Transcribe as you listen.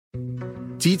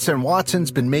Dietz and Watson's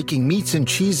been making meats and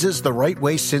cheeses the right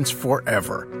way since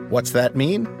forever. What's that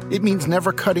mean? It means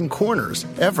never cutting corners,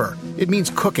 ever. It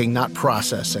means cooking, not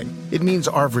processing. It means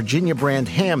our Virginia brand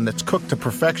ham that's cooked to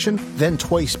perfection, then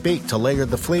twice baked to layer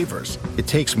the flavors. It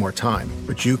takes more time,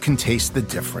 but you can taste the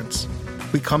difference.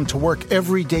 We come to work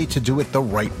every day to do it the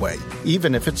right way,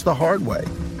 even if it's the hard way.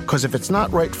 Because if it's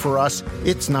not right for us,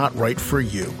 it's not right for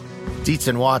you. Dietz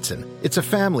and Watson, it's a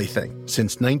family thing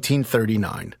since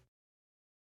 1939.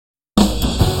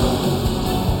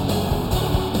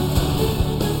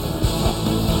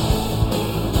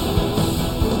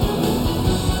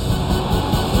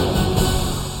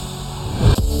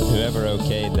 Whoever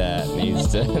okayed that needs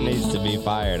to be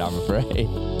fired, I'm afraid.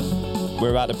 We're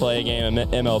about to play a game of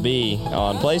MLB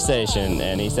on PlayStation,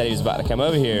 and he said he was about to come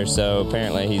over here, so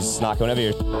apparently he's not coming over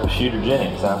here. Shooter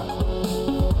Jennings, huh?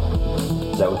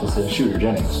 Is that what this is? Shooter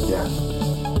Jennings, yeah.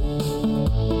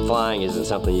 Flying isn't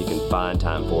something you can find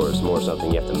time for. It's more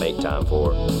something you have to make time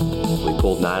for. We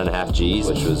pulled 9.5 Gs,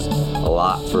 which was a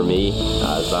lot for me.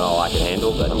 It's not all I could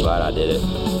handle, but I'm glad I did it.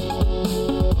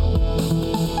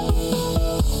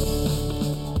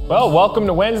 Well, welcome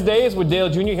to Wednesdays with Dale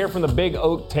Jr. here from the Big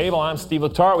Oak Table. I'm Steve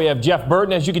Letarte. We have Jeff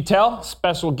Burton, as you can tell,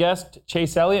 special guest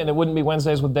Chase Elliott, and it wouldn't be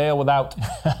Wednesdays with Dale without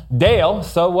Dale.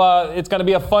 So it's going to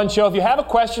be a fun show. If you have a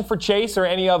question for Chase or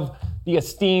any of the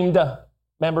esteemed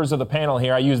members of the panel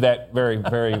here, I use that very,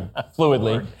 very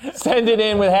fluidly, send it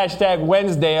in with hashtag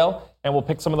Wednesdale, and we'll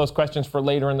pick some of those questions for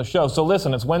later in the show. So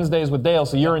listen, it's Wednesdays with Dale,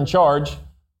 so you're in charge.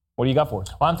 What do you got for us?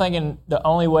 Well, I'm thinking the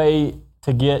only way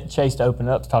to get Chase to open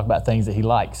up to talk about things that he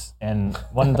likes. And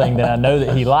one thing that I know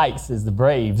that he likes is the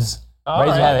Braves.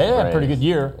 Braves had a pretty good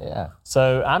year. Yeah.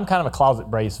 So I'm kind of a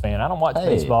closet Braves fan. I don't watch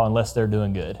baseball unless they're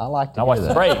doing good. I like to I watch hear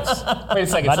the that. Braves. Wait a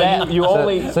second. So you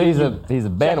only... So he's a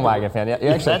bandwagon fan. You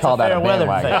actually call that a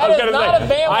bandwagon. That is not a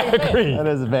bandwagon fan. I agree. That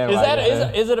is a bandwagon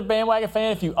fan. Is it a bandwagon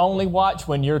fan if you only watch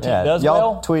when your team does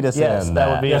y'all well? tweet us Yes, in. that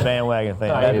would be a bandwagon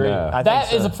fan. I agree.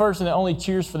 That is a person that only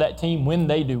cheers for that team when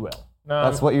they do well.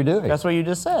 That's what you're doing. That's what you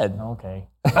just said. Okay.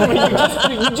 I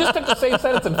mean, you just took the same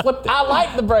sentence and flipped it. I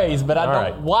like the Braves, but I All don't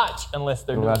right. watch unless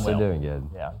they're doing Unless well. they're doing good.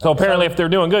 Yeah. So apparently if they're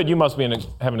doing good, you must be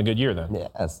having a good year then.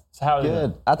 Yes. So how are they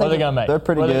Good. doing? I think What are they gonna make? they're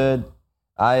pretty What are they- good.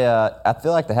 I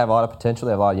feel like they have a lot of potential.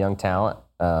 They have a lot of young talent.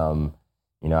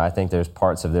 I think there's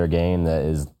parts of their game that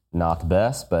is not the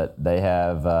best, but they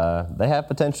have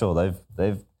potential.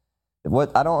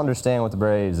 What I don't understand with the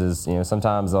Braves is,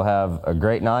 sometimes they'll have a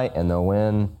great night and they'll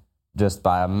win just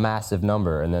by a massive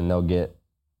number, and then they'll get.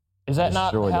 Is that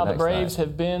not destroyed how the the next Braves night.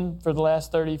 have been for the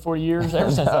last 30, 40 years,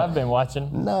 ever since I've been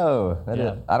watching? No,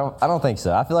 Yeah. I don't think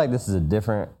so. I feel like this is a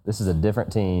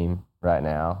different team right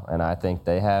now, and I think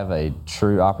they have a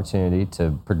true opportunity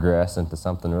to progress into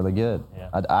something really good.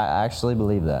 Yeah. I actually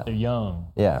believe that. They're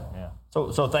young. Yeah.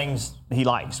 So things he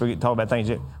likes. We can talk about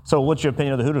things. So what's your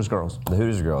opinion of the Hooters girls? The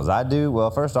Hooters girls. I do.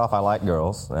 Well, first off, I like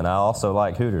girls, and I also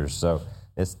like Hooters. So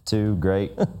it's two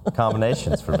great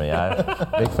combinations for me. I'm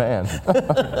a big fan.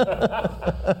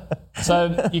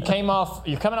 So you're coming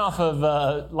off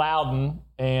of Loudon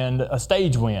and a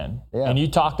stage win. Yeah. And you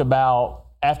talked about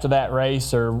after that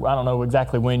race, or I don't know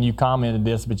exactly when you commented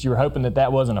this, but you were hoping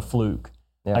that wasn't a fluke.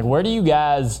 Yeah. Like, where do you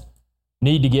guys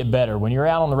need to get better? When you're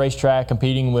out on the racetrack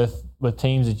competing with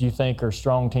teams that you think are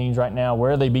strong teams right now,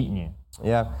 where are they beating you?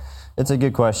 Yeah, it's a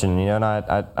good question. And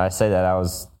I say that I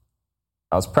was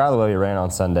proud of the way we ran on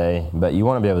Sunday, but you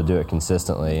want to be able to do it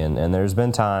consistently. And there's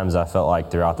been times I felt like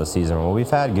throughout the season where we've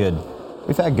had good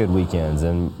weekends,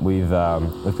 and we've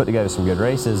put together some good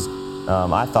races.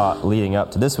 I thought leading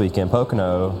up to this weekend,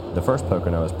 the first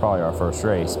Pocono is probably our first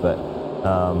race, but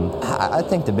I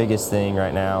think the biggest thing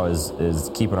right now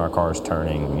is keeping our cars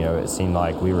turning. It seemed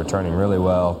like we were turning really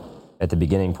well at the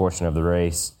beginning portion of the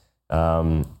race.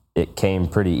 It came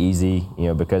pretty easy,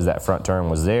 because that front turn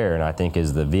was there, and I think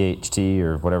as the VHT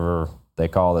or whatever they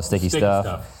call the sticky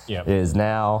stuff. Yeah. Is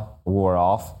now wore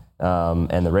off,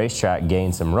 and the racetrack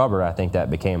gained some rubber. I think that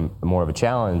became more of a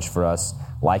challenge for us,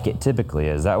 like it typically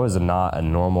is. That was not a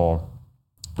normal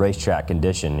racetrack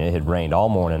condition. It had rained all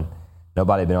morning.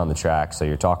 Nobody had been on the track, so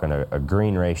you're talking a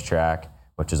green racetrack,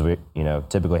 which is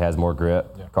typically has more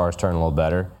grip. Yeah. Cars turn a little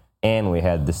better, and we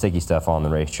had the sticky stuff on the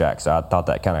racetrack. So I thought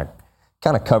that kind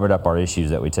of covered up our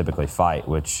issues that we typically fight,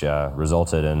 which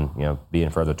resulted in being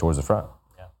further towards the front.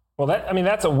 Well,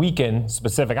 that's a weekend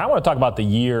specific. I want to talk about the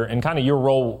year and kind of your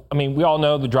role. I mean, we all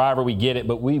know the driver, we get it,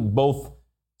 but we both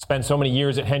spent so many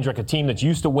years at Hendrick, a team that's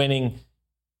used to winning,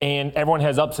 and everyone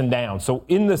has ups and downs. So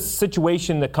in the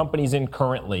situation the company's in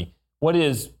currently, what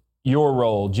is your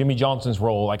role, Jimmy Johnson's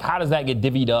role? Like, how does that get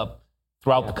divvied up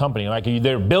throughout the company? Like, are you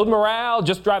there to build morale,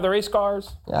 just drive the race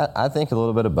cars? Yeah, I think a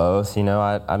little bit of both. You know,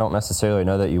 I don't necessarily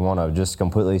know that you want to just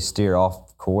completely steer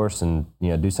off course and, you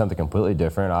know, do something completely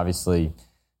different. Obviously,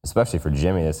 especially for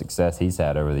Jimmy, the success he's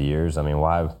had over the years. I mean,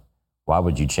 why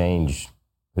would you change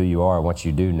who you are and what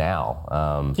you do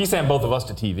now? He sent both of us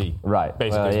to TV. Right.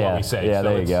 Basically, is what we say. Yeah, so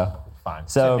there you go. Fine.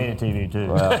 So, Me to TV too.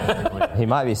 well, he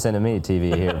might be sending me to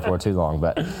TV here before too long.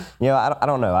 But, you know, I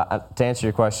don't know. To answer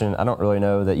your question, I don't really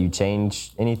know that you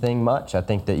change anything much. I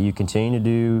think that you continue to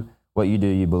do what you do.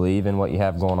 You believe in what you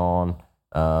have going on.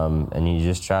 And you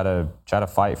just try to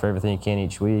fight for everything you can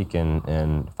each week.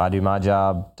 And if I do my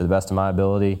job to the best of my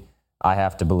ability, I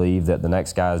have to believe that the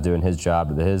next guy is doing his job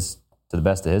to the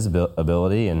best of his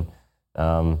ability, and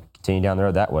continue down the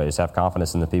road that way. Just have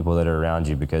confidence in the people that are around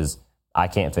you, because I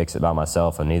can't fix it by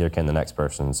myself, and neither can the next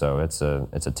person. So it's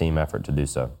a team effort to do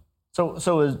so.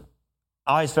 I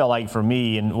always felt like, for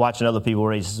me, and watching other people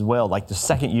race as well, like the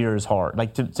second year is hard.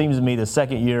 Like, it seems to me the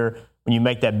second year when you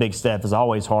make that big step is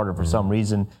always harder for some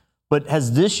reason. But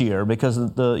has this year, because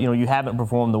you haven't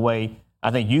performed the way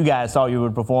I think you guys thought you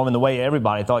would perform and the way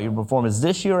everybody thought you would perform, has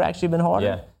this year actually been harder?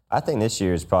 Yeah, I think this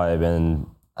year has probably been,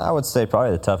 I would say,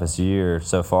 probably the toughest year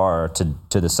so far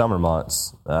to the summer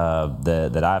months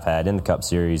that I've had in the Cup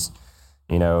Series.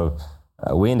 You know,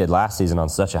 we ended last season on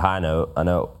such a high note. I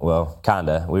know, well,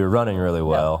 kinda. We were running really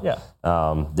well. Yeah.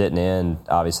 Didn't end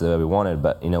obviously the way we wanted,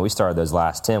 but we started those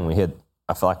last 10.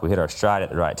 I feel like we hit our stride at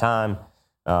the right time.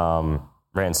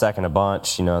 Ran second a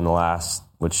bunch, in the last,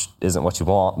 which isn't what you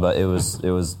want, but it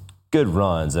was good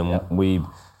runs, and we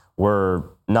were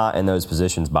not in those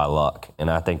positions by luck, and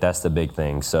I think that's the big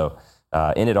thing. So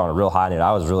ended on a real high note.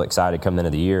 I was really excited coming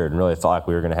into the year and really felt like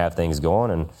we were going to have things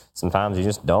going, and sometimes you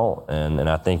just don't, and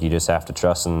I think you just have to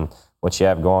trust in what you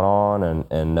have going on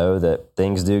and know that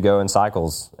things do go in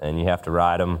cycles, and you have to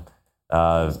ride them.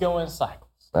 Things go in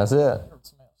cycles. That's it.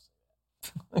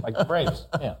 Like the Braves.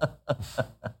 Yeah.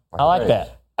 I like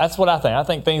that. That's what I think. I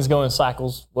think things go in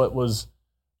cycles. What was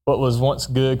once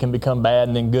good can become bad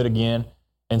and then good again.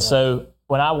 And so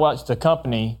when I watch the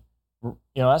company,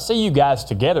 I see you guys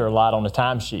together a lot on the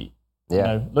timesheet.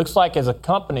 Yeah. Looks like as a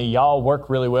company, y'all work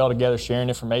really well together, sharing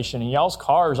information, and y'all's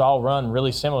cars all run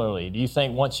really similarly. Do you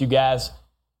think once you guys,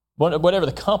 whatever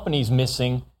the company's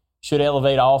missing, should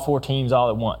elevate all four teams all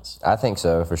at once? I think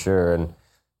so, for sure. And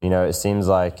it seems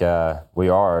like we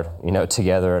are,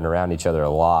 together and around each other a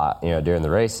lot, during the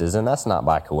races, and that's not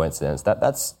by coincidence.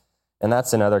 That's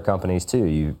in other companies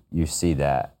too. You see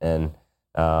that, and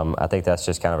I think that's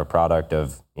just kind of a product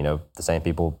of the same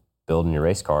people building your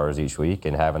race cars each week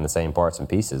and having the same parts and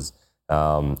pieces.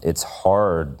 It's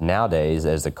hard nowadays,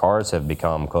 as the cars have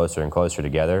become closer and closer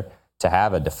together, to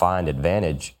have a defined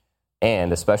advantage,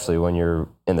 and especially when you're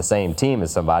in the same team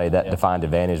as somebody, that defined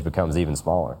advantage becomes even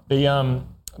smaller.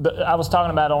 I was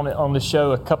talking about on the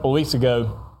show a couple of weeks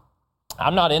ago.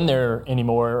 I'm not in there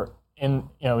anymore in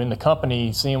the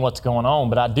company seeing what's going on,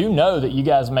 but I do know that you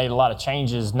guys made a lot of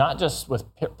changes, not just with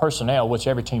personnel, which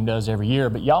every team does every year,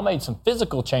 but y'all made some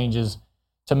physical changes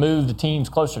to move the teams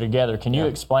closer together. Can you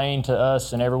explain to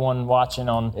us and everyone watching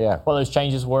on what those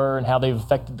changes were and how they've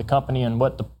affected the company and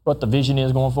what the vision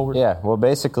is going forward? Yeah, well,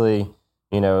 basically,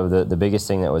 the biggest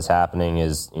thing that was happening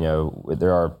is,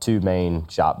 there are two main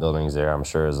shop buildings there, I'm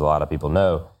sure, as a lot of people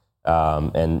know.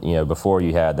 And before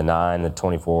you had the 9, the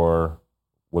 24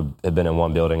 would have been in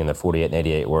one building, and the 48 and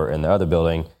 88 were in the other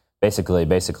building, basically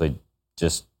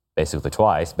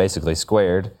twice, basically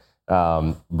squared,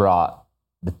 brought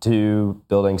the two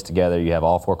buildings together. You have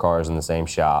all four cars in the same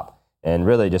shop, and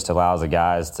really just allows the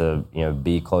guys to,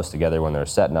 be close together when they're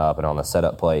setting up and on the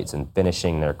setup plates and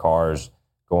finishing their cars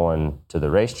going to the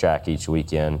racetrack each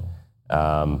weekend,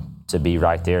 to be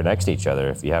right there next to each other.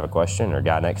 If you have a question or a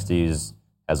guy next to you has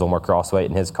a little more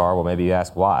crossweight in his car, well, maybe you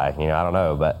ask why. I don't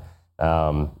know, but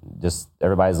just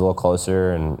everybody's a little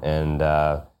closer, and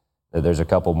there's a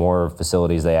couple more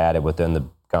facilities they added within the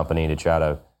company to try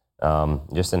to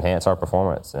just enhance our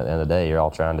performance. At the end of the day, you're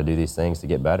all trying to do these things to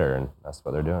get better, and that's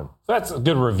what they're doing. So that's a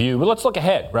good review. But let's look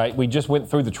ahead, right? We just went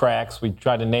through the tracks. We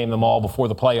tried to name them all before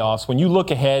the playoffs. When you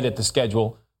look ahead at the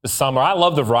schedule this summer, I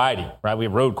love the variety, right? We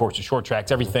have road courses, short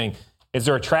tracks, everything. Is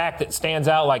there a track that stands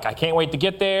out like I can't wait to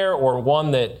get there, or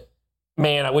one that,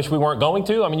 man, I wish we weren't going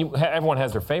to? I mean, everyone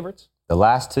has their favorites. The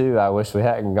last two I wish we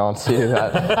hadn't gone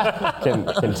to.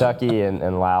 Kentucky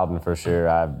and Loudon, for sure,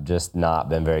 I've just not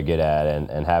been very good at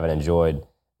and haven't enjoyed.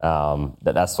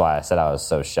 That's why I said I was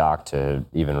so shocked to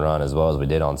even run as well as we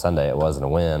did on Sunday. It wasn't a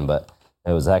win, but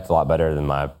it was a heck of a lot better than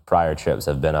my prior trips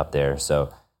have been up there. So,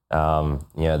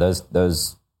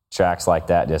 those tracks like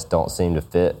that just don't seem to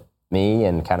fit me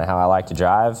and kind of how I like to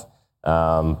drive.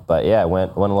 But yeah, it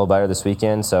went a little better this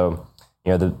weekend. So,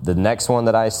 the next one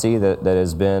that I see that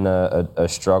has been a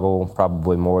struggle,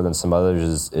 probably more than some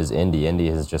others, is Indy. Indy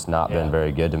has just not been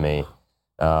very good to me.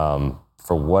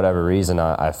 For whatever reason,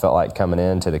 I felt like coming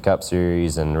into the Cup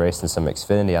Series and racing some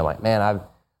Xfinity, I'm like, man,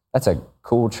 that's a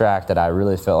cool track that I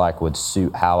really felt like would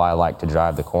suit how I like to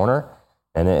drive the corner,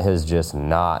 and it has just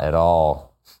not at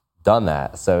all done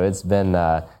that. So it's been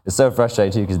it's so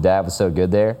frustrating too because Dad was so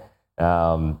good there.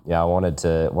 I wanted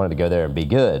to go there and be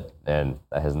good, and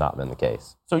that has not been the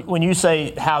case. So when you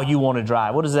say how you want to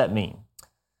drive, what does that mean?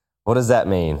 What does that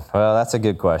mean? Well, that's a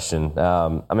good question.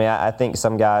 I think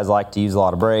some guys like to use a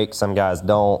lot of brake, some guys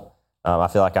don't. I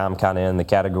feel like I'm kind of in the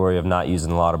category of not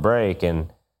using a lot of brake,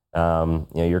 and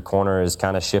your corner is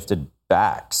kind of shifted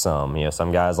back some.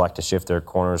 Some guys like to shift their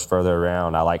corners further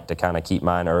around. I like to kind of keep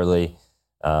mine early.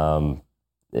 And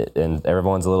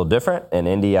everyone's a little different. And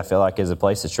Indy, I feel like, is a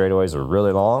place that straightaways are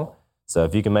really long. So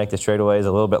if you can make the straightaways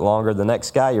a little bit longer than the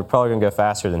next guy, you're probably going to go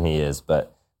faster than he is.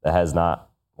 But that has not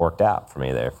worked out for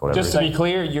me there. For whatever Just reason. to be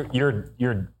clear,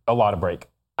 you're a lot of brake.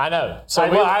 I know. So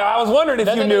I was wondering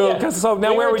if you knew. So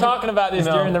now we where were talking about this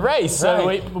during the race. So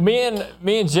Right.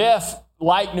 me and Jeff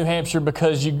like New Hampshire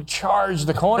because you charge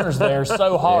the corners there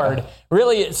so hard. Yeah.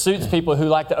 Really, it suits people who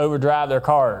like to overdrive their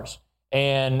cars.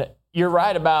 And you're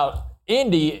right about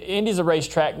Indy. Indy's a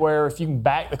racetrack where if you can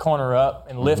back the corner up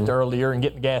and lift earlier and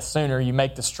get the gas sooner, you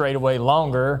make the straightaway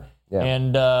longer. Yeah.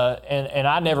 And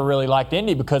I never really liked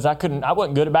Indy because I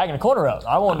wasn't good at backing the corner up.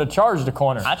 I wanted to charge the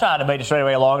corner. I tried to make the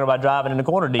straightaway longer by driving in the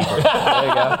corner deeper. There you go.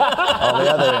 On the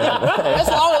other end. It's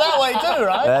longer that way too,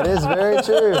 right? That is very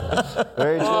true.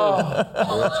 Very true.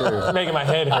 Very true. It's making my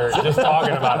head hurt just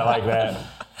talking about it like that.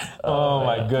 Oh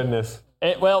my goodness.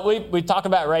 We talk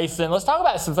about racing. Let's talk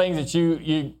about some things that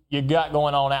you got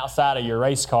going on outside of your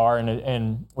race car,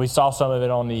 and we saw some of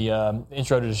it on the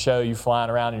intro to the show. You flying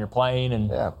around in your plane,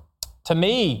 and to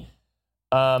me,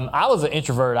 I was an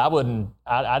introvert.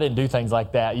 I didn't do things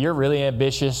like that. You're really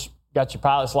ambitious. Got your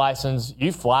pilot's license.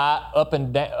 You fly up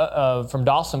and down from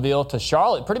Dawsonville to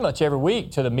Charlotte pretty much every week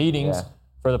to the meetings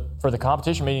for the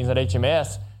competition meetings at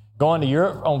HMS. Going to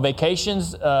Europe on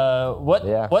vacations.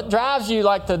 What drives you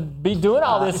like to be doing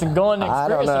all this and going and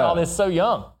experiencing all this so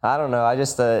young? I don't know. I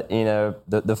just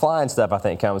the flying stuff I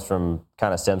think stems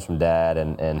from Dad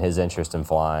and his interest in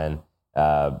flying.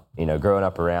 Growing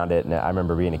up around it, and I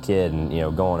remember being a kid and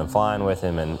going and flying with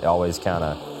him, and it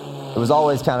was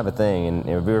always kind of a thing.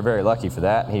 And we were very lucky for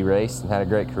that. And he raced and had a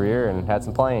great career and had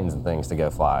some planes and things to go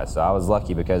fly. So I was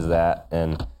lucky because of that.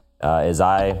 And as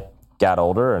I got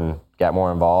older and got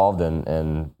more involved,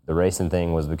 and the racing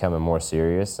thing was becoming more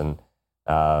serious, and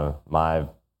my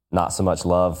not so much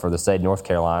love for the state of North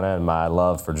Carolina and my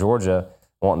love for Georgia,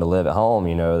 wanting to live at home,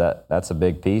 that's a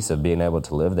big piece of being able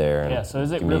to live there. And so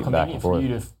is it real convenient for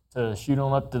you to shoot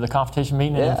on up to the competition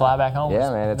meeting and then fly back home?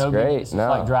 Yeah, man, it's great. It's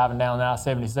like driving down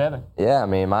I-77. Yeah, I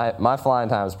mean, my flying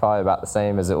time is probably about the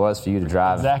same as it was for you to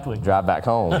drive back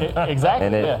home. Exactly.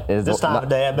 And this time of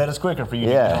day, I bet it's quicker for you.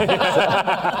 Yeah.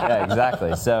 Yeah,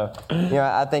 exactly. So,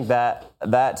 I think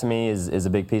that to me is a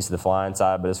big piece of the flying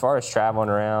side. But as far as traveling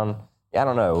around, I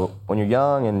don't know. When you're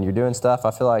young and you're doing stuff,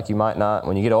 I feel like you might not,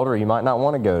 when you get older, you might not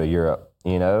want to go to Europe,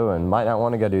 and might not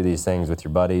want to go do these things with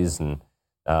your buddies. And,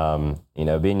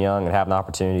 being young and having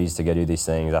opportunities to go do these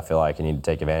things, I feel like you need to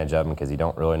take advantage of them because you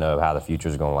don't really know how the future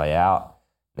is going to lay out.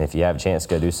 And if you have a chance to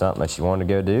go do something that you want to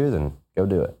go do, then go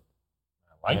do it.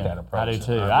 I like that approach. I do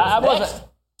too.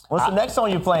 What's the next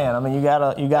one you plan? I mean, you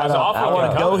gotta. I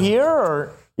want to go here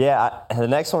or. Yeah, the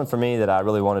next one for me that I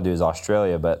really want to do is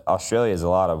Australia, but Australia is a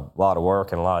lot of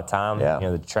work and a lot of time. Yeah.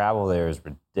 The travel there is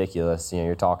ridiculous.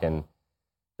 You're talking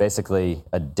basically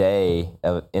a day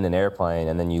in an airplane,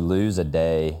 and then you lose a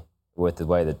day with the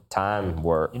way the time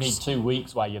works. You need 2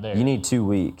 weeks while you're there. You need 2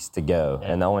 weeks to go,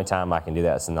 and the only time I can do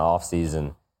that is in the off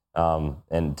season. And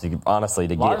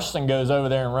Larson goes over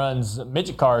there and runs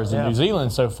midget cars in New Zealand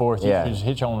and so forth. You can just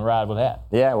hitch on the ride with that.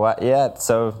 Yeah,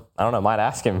 so I don't know. Might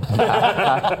ask him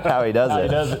how he does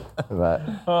it.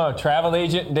 But travel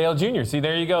agent Dale Jr. See,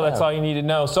 there you go. That's all you need to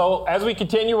know. So as we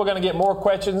continue, we're going to get more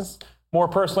questions, more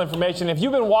personal information. If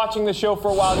you've been watching the show for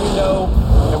a while, you know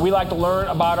that we like to learn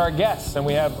about our guests, and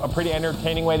we have a pretty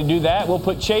entertaining way to do that. We'll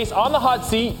put Chase on the hot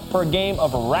seat for a game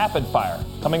of rapid fire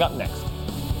coming up next.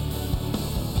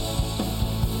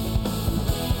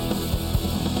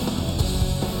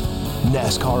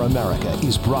 NASCAR America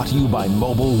is brought to you by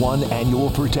Mobil 1 Annual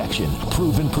Protection.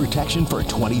 Proven protection for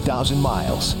 20,000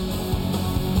 miles.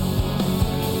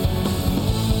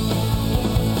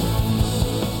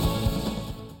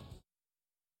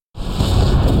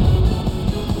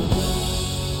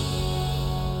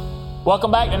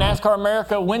 Welcome back to NASCAR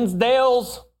America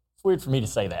Wednesdales. It's weird for me to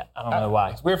say that. I don't know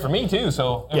why. It's weird for me, too,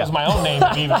 so it was my own name.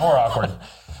 It'd be even more awkward.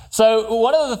 So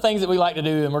one of the things that we like to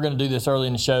do, and we're going to do this early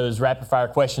in the show, is rapid-fire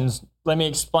questions. Let me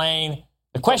explain.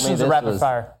 The questions are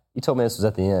rapid-fire. You told me this was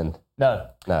at the end. No.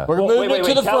 No. We're moving it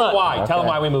to the Tell front. them why. Okay. Tell them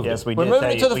why we moved Yes, it. we We're did. moving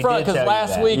it to the we front did because tell you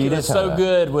last that. week You it did was tell so that.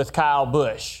 good with Kyle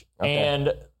Busch. Okay.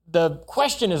 And the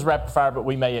question is rapid-fire, but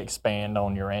we may expand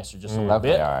on your answer just a little Okay,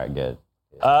 bit. all right, good.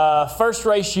 First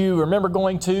race you remember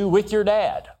going to with your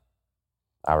dad?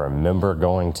 I remember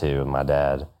going to with my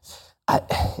dad.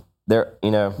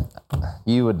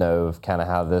 You would know kind of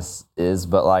how this is,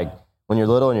 but like when you're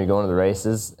little and you're going to the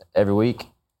races every week,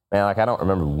 man, like I don't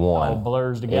remember one. All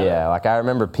blurs together. Yeah, like I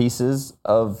remember pieces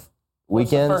of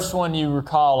weekends. What's the first one you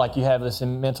recall, like you have this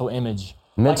mental image?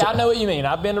 Mental- Like I know what you mean.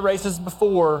 I've been to races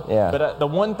before, Yeah. but the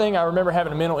one thing I remember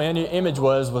having a mental image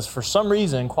was for some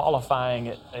reason qualifying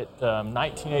at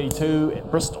 1982 at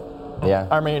Bristol. Yeah.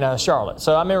 I mean Charlotte.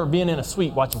 So I remember being in a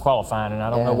suite watching qualifying, and I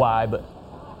don't know why, but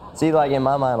See, like in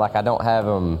my mind, like I don't have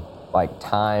them like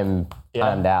timed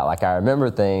out. Like I remember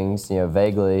things,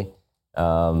 vaguely.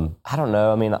 I don't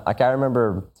know. I mean, like I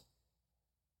remember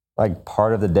like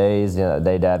part of the days, the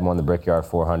day Dad won the Brickyard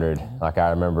 400. Like I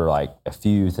remember like a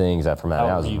few things from that.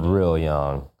 I was real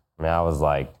young. I mean, I was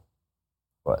like,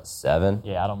 what, 7?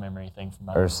 yeah, I don't remember anything from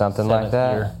my Or something like 7th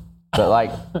that. year. But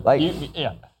like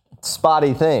Yeah,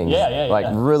 spotty things. Yeah. Like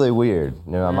really weird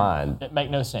in my mind. it make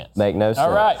no sense. Make no sense.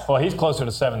 All right. Well, he's closer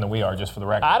to 7 than we are, just for the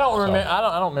record. I don't so. remember. I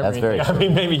don't remember That's very anything. I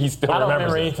mean, maybe he still I don't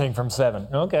remembers remember it. anything from 7.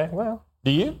 Okay, well.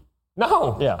 Do you?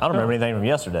 No. Yeah. I don't remember anything from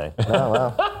yesterday. Oh,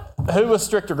 well. Who was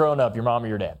stricter growing up, your mom or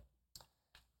your dad?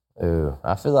 Ooh,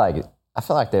 I feel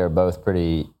like they were both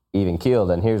pretty even keeled,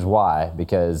 and here's why: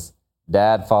 because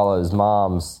Dad follows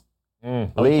Mom's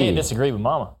You lead. can't disagree with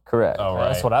mama. Correct. Oh, right.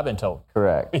 That's what I've been told.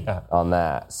 Correct. Yeah. On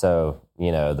that, so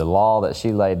the law that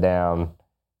she laid down,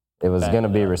 it was going to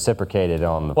be reciprocated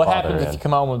on the What father happens if end. you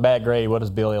come home with a bad grade? What does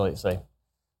Bill Elliott say?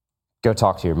 Go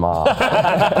talk to your mom. What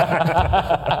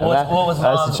was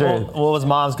That's the truth. what was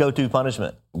Mom's go-to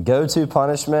punishment? Go-to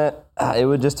punishment, it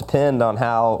would just depend on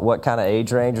what kind of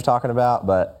age range you're talking about.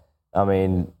 But, I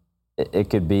mean,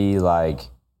 it could be like,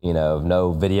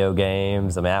 no video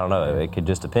games. I mean, I don't know. It could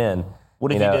just depend.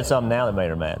 What if you did something now that made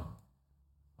her mad?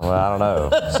 Well, I don't know.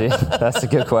 That's a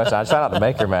good question. I try not to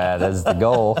make her mad. That's the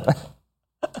goal.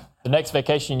 The next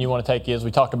vacation you want to take is,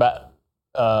 we talked about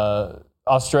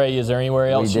Australia. Is there anywhere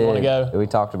else you want to go? We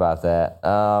talked about that.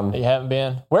 You haven't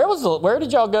been? Where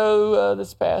did y'all go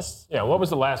this past? Yeah, what was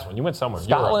the last one? You went somewhere.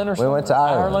 Scotland or We something? went to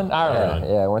Ireland. Ireland.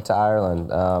 Yeah, went to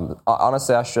Ireland.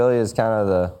 Honestly, Australia is kind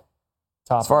of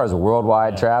Top as far as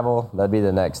worldwide travel, that'd be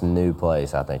the next new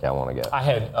place I think I want to go. I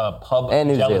had pub And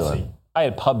New jealousy. Zealand. I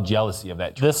had pub jealousy of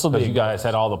that trip. This'll be because you good. guys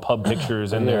had all the pub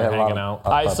pictures in Yeah, there had a lot hanging of- out.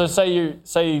 All right,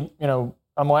 so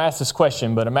I'm going to ask this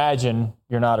question, but imagine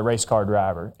you're not a race car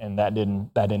driver and that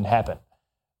didn't happen.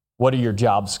 What are your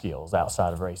job skills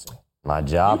outside of racing? My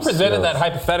job. You presented skills. that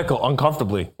hypothetical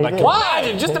uncomfortably. Like, did.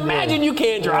 why? Just imagine you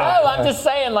can't drive. Oh, I'm just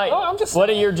saying, what are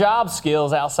saying. your job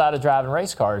skills outside of driving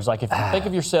race cars? Like, if you think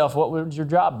of yourself, what would your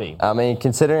job be? I mean,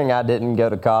 considering I didn't go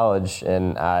to college,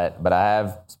 but I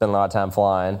have spent a lot of time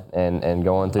flying and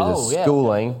going through the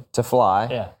schooling to fly.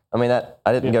 Yeah. I mean, I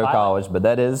didn't Be a go to pilot? college, but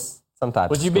that is some type of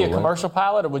Would you be a schooling. commercial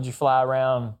pilot, or would you fly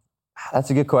around?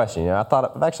 That's a good question.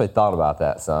 I've actually thought about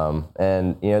that some,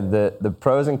 and the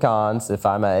pros and cons, if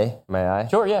I may I?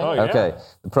 Sure, yeah. Oh, yeah. Okay.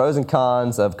 The pros and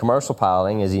cons of commercial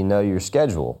piloting is your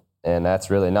schedule, and that's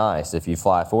really nice. If you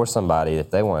fly for somebody, if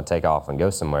they want to take off and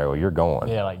go somewhere, well, you're going.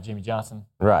 Yeah, like Jimmy Johnson.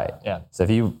 Right. Yeah. So if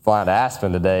you fly to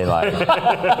Aspen today, like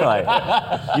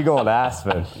you going to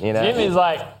Aspen, Jimmy's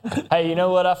like, hey, you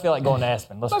know what? I feel like going to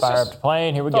Aspen. Let's fire up the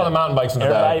plane. Here we go. Throw the mountain bikes in the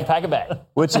Everybody back. pack a bag.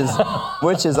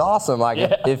 which is awesome. Like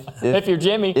If you're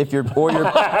Jimmy. if you're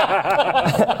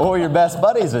or your best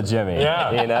buddies with Jimmy.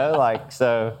 Yeah. like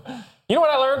so. You know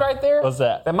what I learned right there? What's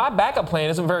that? That my backup plan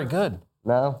isn't very good.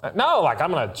 No. No, like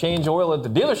I'm going to change oil at the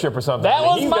dealership or something. That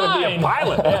was He's mine. going to be a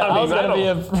pilot. Yeah, I was I going to be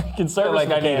a don't freaking feel service like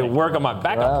I need to mechanic. work on my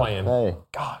backup Well, plan. hey,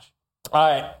 Gosh. All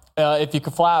right. If you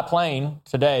could fly a plane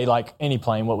today, like any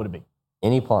plane, what would it be?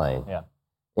 any plane. Yeah.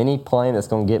 Any plane that's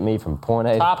going to get me from point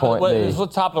A to point B.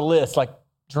 What's top of the list? Like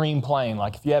dream plane.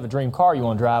 Like if you have a dream car you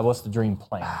want to drive, what's the dream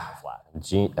plane you want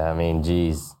to fly?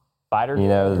 Geez. Fighter?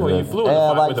 Well, you flew in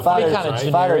the with the fighter, fighters,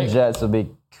 right? fighter Generic. jets would be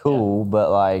cool,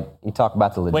 but like you talk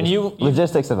about the When you-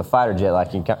 logistics of a fighter jet,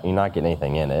 like you're not getting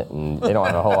anything in it, and they don't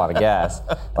have a whole lot of gas.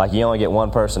 Like you only get one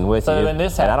person with So you, when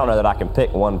this and I don't happened- know that I can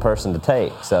pick one person to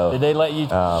take. So Did they let you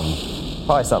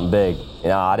probably something big.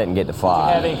 I didn't get to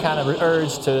fly. have any kind of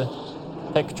urge to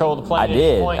take control of the plane? I at any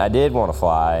did. point? I did want to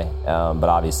fly, but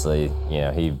obviously,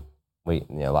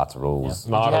 lots of rules. Did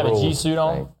you have a G suit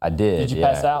on? I did. Did you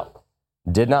yeah. pass out?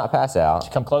 Did not pass out. Did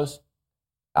you come close?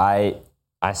 I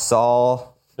saw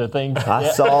The thing. I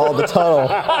saw the tunnel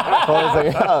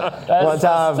closing up one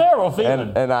time, terrible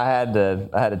feeling. and I had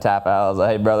to tap out. I was like,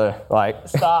 "Hey, brother, like,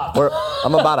 Stop.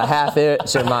 I'm about a half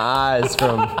inch in my eyes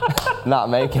from not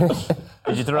making it."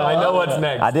 Did you throw I up? know what's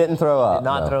next. I didn't throw up.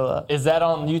 Not no. throw up. Is that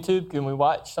on YouTube? Can we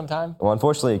watch sometime? Well,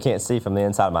 unfortunately, you can't see from the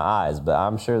inside of my eyes, but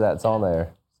I'm sure that's on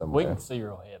there We somewhere. can see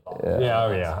your head. Yeah,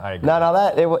 oh yeah, I agree. No,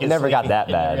 it never got that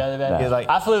It never bad. got that bad? No. He's like,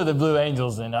 I flew with the Blue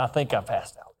Angels, and I think I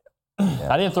passed out.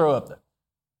 I didn't throw up, though.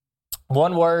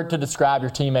 One word to describe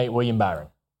your teammate, William Byron.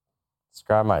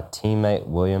 Describe my teammate,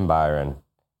 William Byron.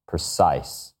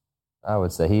 Precise. I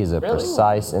would say he is a Really?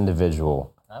 precise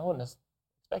individual. I wouldn't have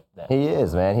expected that. He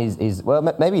is, man. He's well,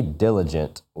 maybe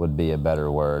diligent would be a better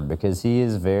word because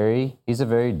he's a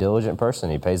very diligent person.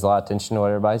 He pays a lot of attention to what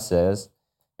everybody says,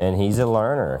 and he's a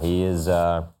learner. He is,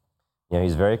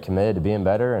 he's very committed to being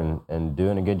better and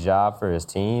doing a good job for his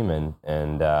team,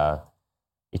 and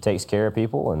he takes care of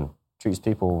people and treats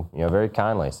people, very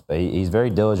kindly. But he's very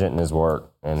diligent in his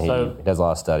work, and he does a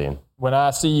lot of studying. When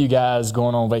I see you guys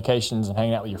going on vacations and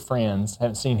hanging out with your friends,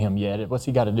 haven't seen him yet, what's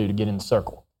he got to do to get in the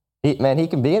circle? He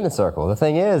can be in the circle. The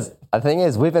thing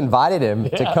is, we've invited him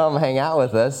to come hang out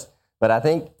with us, but I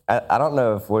think I don't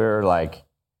know if we're like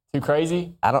Too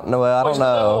crazy? I don't know. I don't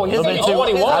know. He's Little bit too- old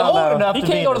he's old enough He to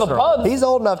can't be go in to the the circle. pubs. He's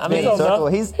old enough to be in the old enough- circle.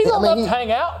 He's old enough to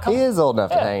hang out. Come He on. is old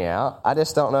enough to Yeah. hang out. I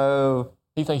just don't know.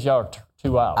 He thinks y'all are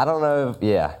too wild. I don't know.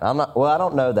 Yeah, I'm not. Well, I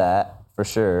don't know that for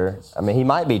sure. I mean, he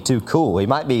might be too cool. He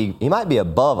might be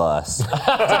above us. To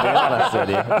be honest with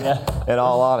you, in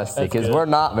all honesty, because we're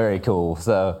not very cool.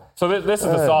 So this is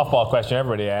a softball question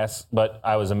everybody asks, but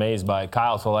I was amazed by it.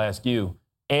 Kyle, so I'll ask you.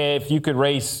 If you could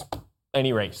race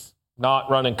any race, not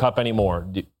running Cup anymore,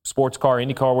 sports car,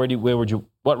 Indy car,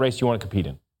 what race do you want to compete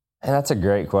in? And that's a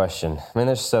great question. I mean,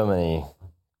 there's so many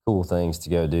cool things to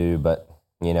go do, but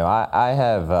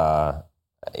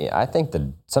I think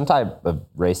some type of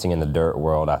racing in the dirt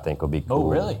world I think will be cool.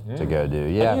 really? To go do.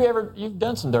 Yeah. Have you've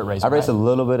done some dirt racing? I raced a right?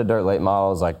 little bit of dirt late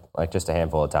models, like just a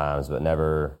handful of times, but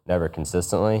never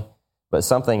consistently. But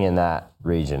something in that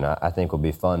region I think will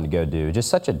be fun to go do. Just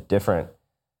such a different,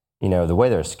 the way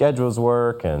their schedules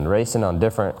work and racing on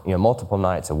different, multiple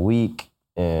nights a week.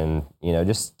 And,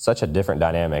 just such a different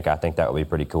dynamic. I think that would be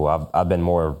pretty cool. I've been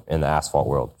more in the asphalt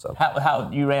world. So How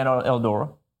you ran on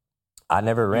Eldora? I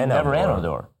never ran never ran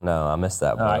Eldora. No, I missed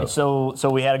that. All right. So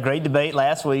we had a great debate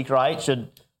last week, right?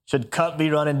 Should Cup be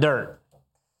running dirt?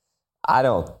 I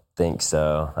don't think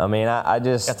so. I mean, I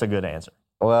just That's a good answer.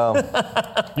 well,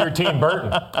 You're Team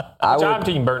Burton. I'm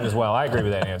Team Burton as well. I agree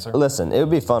with that answer. listen, it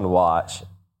would be fun to watch,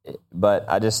 but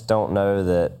I just don't know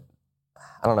that.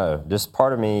 I don't know. Just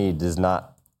part of me does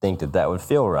not think that would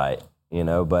feel right,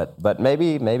 But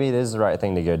maybe it is the right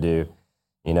thing to go do.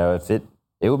 If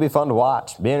it would be fun to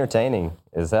watch, be entertaining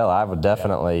as hell. I would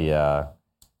definitely.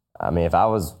 If I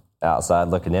was outside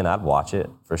looking in, I'd watch it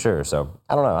for sure. So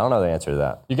I don't know. I don't know the answer to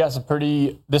that. You got some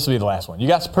pretty. This will be the last one. You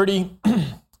got some pretty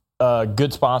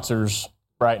good sponsors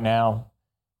right now.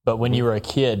 But when you were a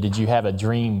kid, did you have a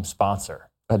dream sponsor?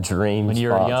 A dream When you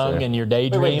were young and you're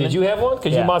daydreaming. Wait, did you have one?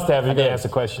 Because you must have. You're I going did. to ask the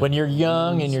question. When you're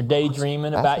young and you're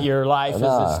daydreaming about your life as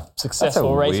a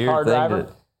successful race car driver.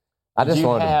 I just you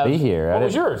wanted have- to be here. What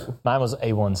was yours? Mine was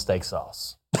A1 steak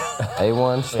sauce.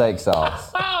 A1 steak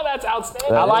sauce. Oh, that's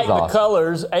outstanding. I That like is the awesome.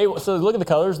 colors. So look at the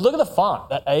colors. Look at the font.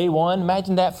 That A1.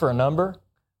 Imagine that for a number.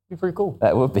 Be pretty cool.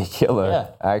 That would be killer, Yeah.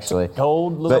 actually.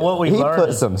 Gold. But what we he learned put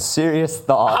is- some serious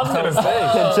thought I was going to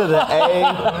say. into the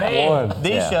A1.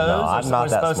 These Yeah, shows no, are I'm not we're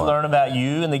that supposed smart. to learn about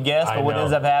you and the guest, I but what know.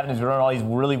 ends up happening is we learn all these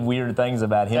really weird things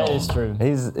about him. That is true.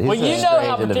 He's Well, a you know strange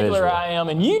how particular individual. I am,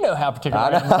 and you know how particular I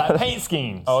am about paint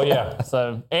schemes. Oh, yeah.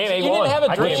 So And you A1. didn't have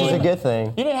a I dream. can't Which is a good thing.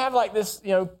 You didn't have like this,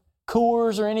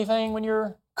 Coors or anything when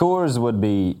you're. Coors would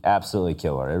be absolutely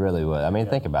killer. It really would. I mean,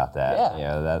 think about that.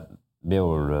 Yeah. That be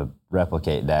able to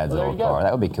replicate Dad's Well, there old you go. car.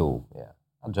 That would be cool. Yeah,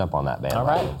 I'll jump on that band. All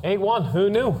right. 8-1. Who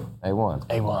knew? A1.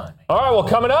 A1. All right, well,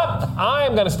 coming up,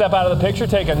 I'm going to step out of the picture,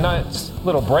 take a nice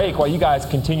little break while you guys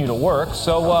continue to work.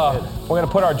 So we're going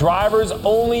to put our drivers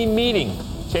only meeting.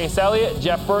 Chase Elliott,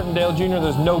 Jeff Burton, Dale Jr.,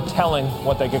 there's no telling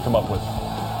what they could come up with.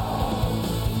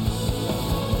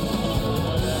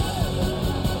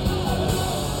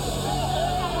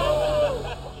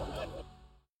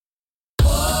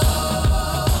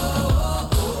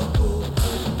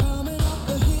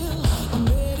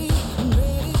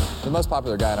 The most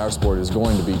popular guy in our sport is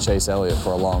going to be Chase Elliott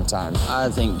for a long time. I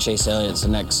think Chase Elliott's the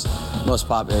next most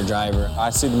popular driver.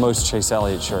 I see the most Chase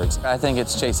Elliott shirts. I think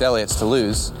it's Chase Elliott's to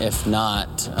lose. If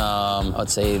not, I'd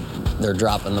say they're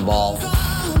dropping the ball.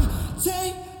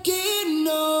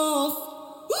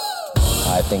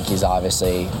 I think he's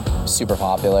obviously super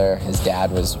popular. His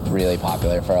dad was really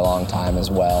popular for a long time as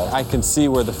well. I can see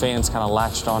where the fans kind of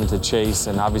latched on to Chase,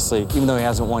 and obviously, even though he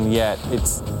hasn't won yet,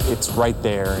 it's right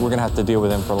there. We're going to have to deal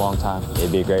with him for a long time.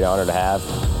 It'd be a great honor to have.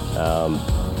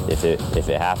 If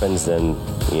it happens, then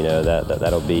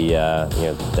that'll be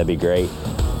that'd be great.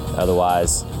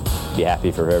 Otherwise, be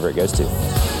happy for whoever it goes to.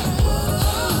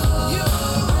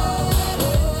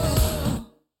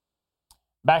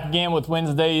 Back again with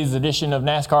Wednesday's edition of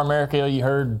NASCAR America. You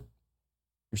heard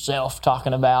yourself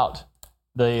talking about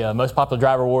the most popular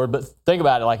driver award, but think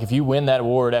about it, like if you win that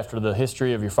award after the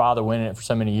history of your father winning it for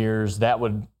so many years, that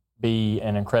would be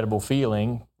an incredible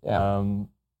feeling. Yeah.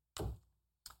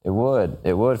 It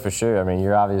would for sure. I mean,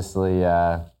 you're obviously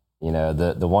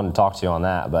the one to talk to on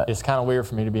that, but it's kind of weird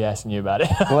for me to be asking you about it.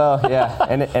 Well, yeah,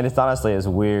 and it's honestly it's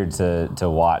weird to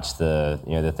watch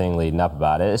the thing leading up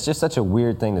about it. It's just such a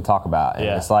weird thing to talk about, and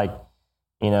it's like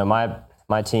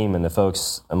my team and the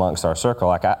folks amongst our circle,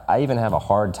 like I even have a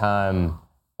hard time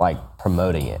like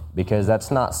promoting it because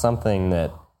that's not something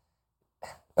that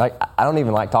like I don't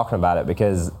even like talking about it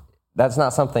because that's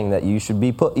not something that you should be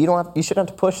you shouldn't have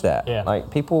to push that. Yeah.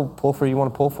 Like people pull for you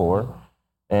want to pull for,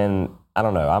 and I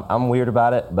don't know. I'm weird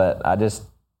about it, but I just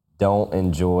don't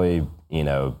enjoy,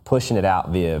 pushing it out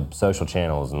via social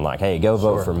channels and like, hey, go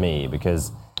vote for me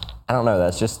because I don't know.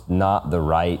 That's just not the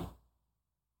right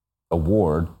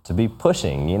award to be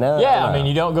pushing, Yeah, I mean,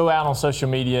 you don't go out on social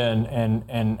media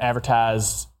and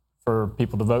advertise for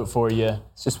people to vote for you.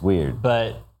 It's just weird.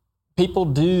 But people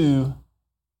do,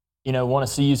 want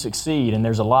to see you succeed, and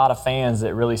there's a lot of fans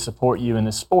that really support you in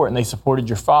this sport, and they supported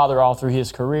your father all through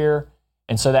his career.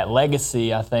 And so that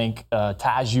legacy, I think,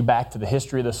 ties you back to the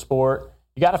history of the sport.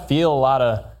 You got to feel a lot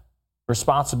of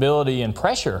responsibility and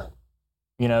pressure,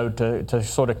 to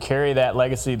sort of carry that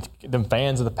legacy. The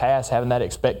fans of the past having that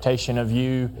expectation of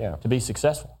you to be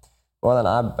successful. Well, then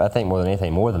I think more than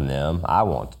anything, more than them, I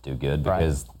want to do good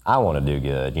because I want to do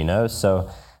good,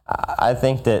 So I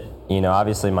think that,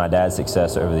 obviously my dad's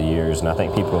success over the years, and I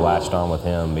think people latched on with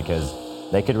him because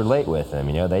they could relate with him.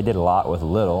 They did a lot with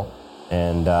little.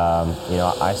 And,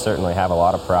 I certainly have a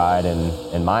lot of pride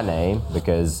in my name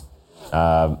because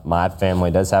my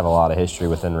family does have a lot of history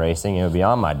within racing,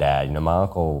 beyond my dad. My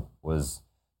uncle was,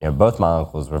 both my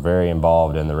uncles were very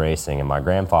involved in the racing and my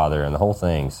grandfather and the whole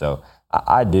thing. So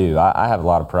I have a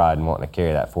lot of pride in wanting to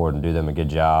carry that forward and do them a good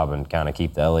job and kind of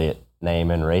keep the Elliott name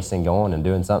in racing going and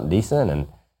doing something decent and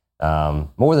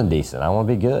more than decent. I want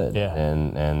to be good. Yeah.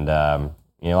 And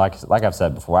like I've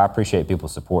said before, I appreciate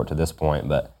people's support to this point,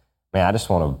 but man, I just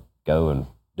want to go and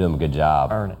do them a good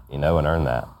job. Earn it. And earn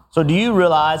that. So do you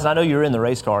realize, and I know you're in the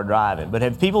race car driving, but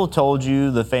have people told you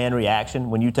the fan reaction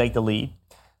when you take the lead?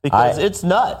 Because it's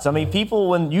nuts. I mean, people,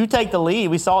 when you take the lead,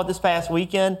 we saw it this past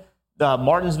weekend,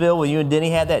 Martinsville, when you and Denny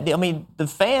had that deal. I mean, the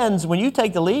fans, when you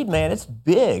take the lead, man, it's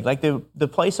big. Like the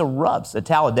place erupts. At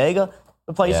Talladega,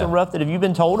 the place erupted. Have you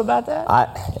been told about that?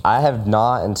 I have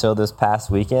not until this past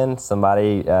weekend.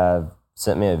 Somebody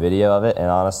sent me a video of it, and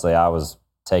honestly, I was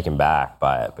taken back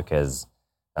by it because,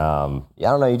 I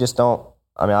don't know, you just don't,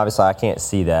 I mean, obviously I can't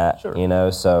see that,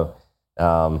 so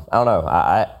I don't know.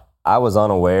 I was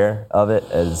unaware of it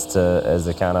as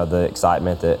the kind of the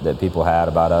excitement that people had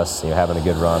about us, having a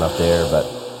good run up there, but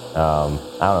I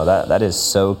don't know, that is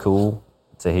so cool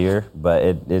to hear, but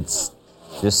it's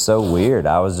just so weird.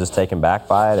 I was just taken back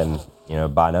by it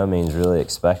and, by no means really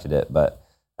expected it, but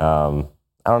I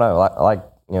don't know, like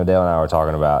Dale and I were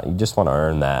talking about, you just want to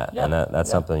earn that, and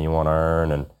that's something you want to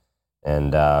earn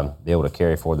and be able to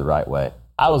carry forward the right way.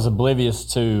 I was oblivious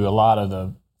to a lot of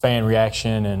the fan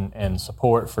reaction and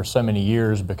support for so many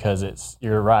years because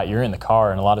you're right, you're in the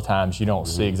car, and a lot of times you don't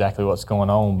see exactly what's going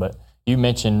on. But you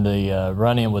mentioned the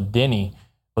run-in with Denny.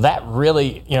 Well, that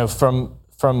really,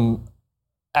 from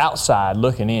outside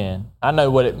looking in, I know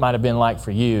what it might have been like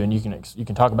for you, and you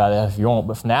can talk about that if you want,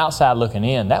 but from the outside looking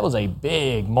in, that was a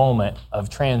big moment of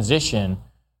transition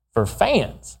for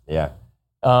fans. Yeah.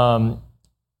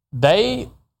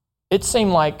 It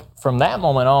seemed like from that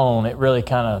moment on, it really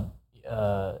kind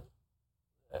of,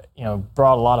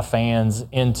 brought a lot of fans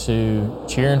into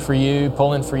cheering for you,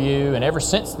 pulling for you, and ever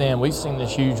since then, we've seen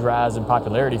this huge rise in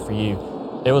popularity for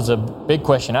you. There was a big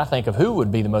question, I think, of who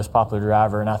would be the most popular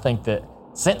driver, and I think that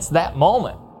since that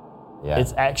moment,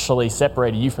 it's actually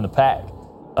separated you from the pack.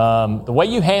 The way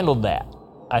you handled that,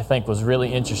 I think, was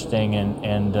really interesting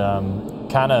and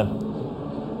kind of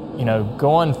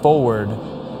going forward,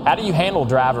 how do you handle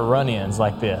driver run-ins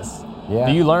like this? Yeah.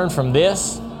 Do you learn from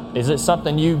this? Is it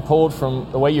something you pulled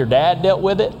from the way your dad dealt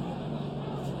with it?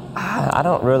 I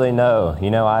don't really know.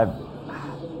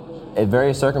 It's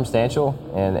very circumstantial,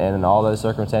 and all those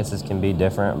circumstances can be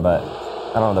different. But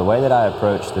I don't know, the way that I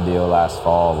approached the deal last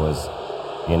fall was,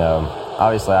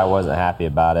 obviously I wasn't happy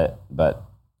about it, but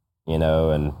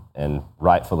and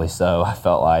rightfully so, I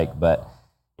felt like. But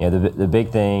the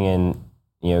big thing,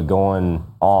 and going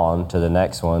on to the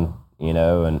next one,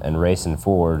 and racing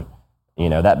forward,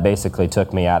 that basically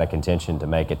took me out of contention to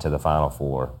make it to the Final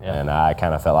Four. Yeah. And I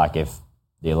kind of felt like if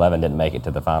the 11 didn't make it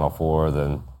to the Final Four,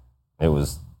 then it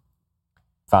was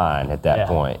fine at that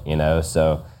point,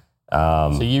 So,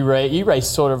 so you race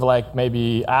sort of like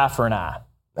maybe eye for an eye.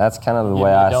 That's kind of the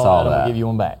way I saw that. Give you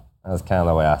one back. That's kind of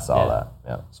the way I saw that.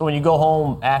 Yeah. So when you go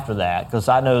home after that, because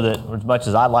I know that as much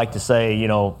as I'd like to say,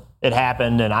 it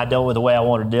happened and I dealt with it the way I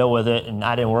wanted to deal with it and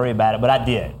I didn't worry about it, but I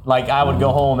did. Like I would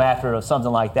go home after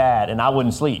something like that and I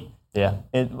wouldn't sleep. Yeah.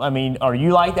 Are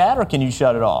you like that or can you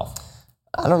shut it off?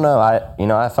 I don't know.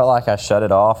 I felt like I shut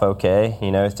it off okay,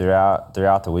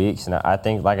 throughout the weeks. And I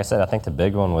think, like I said, I think the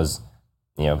big one was,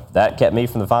 that kept me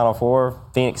from the Final Four.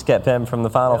 Phoenix kept him from the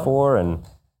Final Four. And,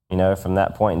 from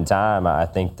that point in time, I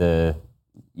think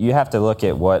you have to look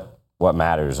at what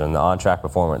matters. And the on-track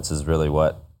performance is really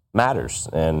what matters.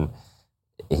 And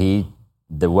the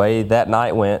way that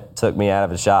night went took me out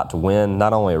of a shot to win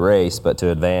not only a race, but to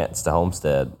advance to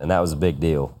Homestead. And that was a big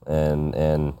deal.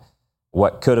 And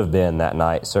what could have been that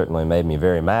night certainly made me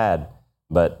very mad.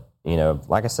 But,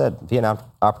 like I said, if he had an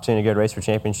opportunity to go to race for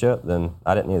championship, then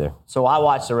I didn't either. So I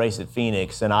watched the race at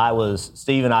Phoenix, and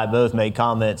Steve and I both made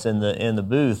comments in the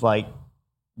booth like,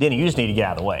 Denny, you just need to get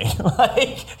out of the way.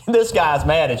 Like, this guy's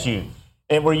mad at you.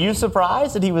 And were you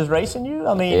surprised that he was racing you?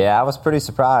 Yeah, I was pretty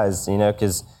surprised,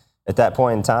 because at that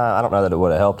point in time, I don't know that it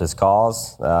would have helped his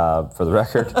cause, for the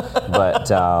record, but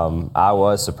I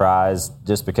was surprised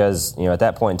just because, at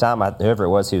that point in time, whoever it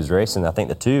was he was racing, I think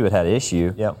the two had an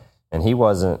issue, and he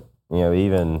wasn't,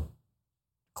 even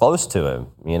close to him,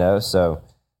 So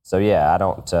yeah, I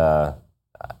don't.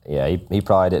 He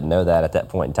probably didn't know that at that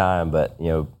point in time, but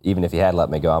even if he had let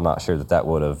me go, I'm not sure that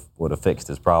would have fixed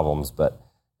his problems, but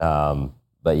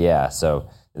yeah, so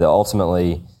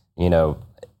ultimately,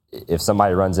 if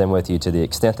somebody runs in with you to the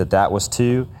extent that was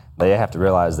two, they have to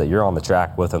realize that you're on the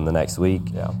track with them the next week.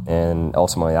 Yeah. And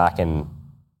ultimately I can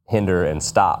hinder and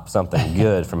stop something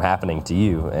good from happening to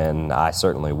you, and I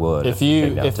certainly would. If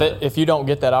you don't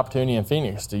get that opportunity in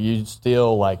Phoenix, do you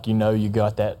still you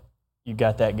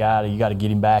got that guy, you got to get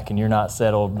him back, and you're not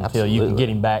settled until you can get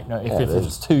him back? No, if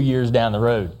it's 2 years down the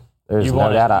road. There's you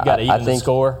no doubt. You got to even the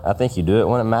score. I think you do it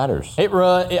when it matters.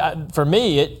 For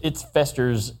me, it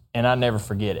festers, and I never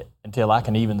forget it until I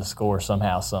can even the score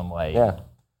somehow, some way. Yeah,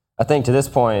 I think to this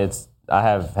point, I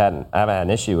haven't had an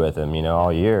issue with him,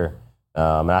 all year,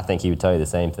 and I think he would tell you the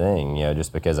same thing,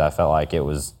 just because I felt like it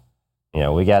was,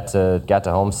 we got to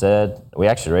Homestead. We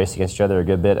actually raced against each other a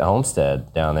good bit at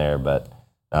Homestead down there, but.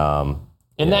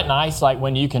 Isn't that nice? Like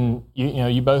when you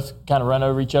both kind of run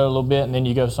over each other a little bit, and then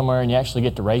you go somewhere and you actually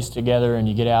get to race together, and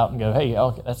you get out and go, "Hey,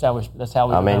 okay, that's how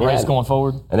we race going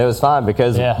forward." And it was fine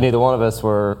because neither one of us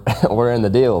were in the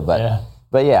deal.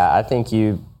 But yeah, I think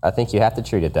you have to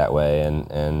treat it that way,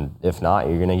 and if not,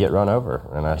 you're going to get run over,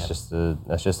 and that's just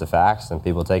the facts. And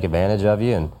people take advantage of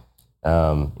you, and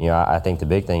I think the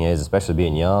big thing is, especially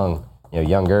being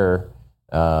younger,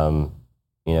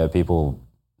 people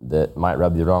that might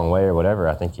rub you the wrong way or whatever,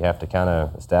 I think you have to kind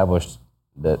of establish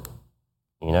that,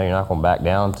 you're not going back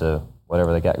down to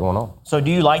whatever they got going on. So do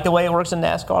you like the way it works in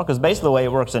NASCAR? Because basically the way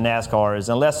it works in NASCAR is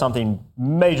unless something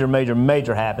major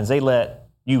happens, they let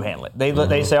you handle it.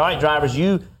 They say, all right, drivers,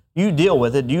 you deal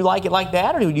with it. Do you like it like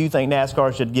that, or do you think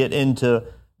NASCAR should get into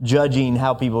judging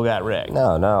how people got wrecked?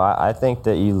 No, I think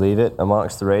that you leave it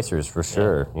amongst the racers for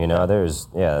sure.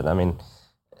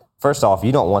 First off,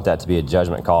 you don't want that to be a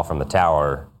judgment call from the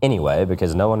tower anyway,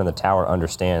 because no one in the tower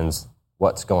understands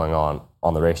what's going on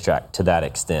the racetrack to that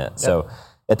extent. Yep. So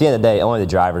at the end of the day, only the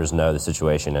drivers know the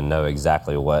situation and know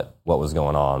exactly what was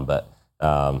going on. But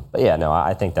yeah, no,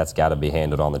 I think that's got to be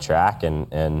handled on the track,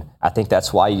 and I think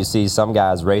that's why you see some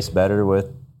guys race better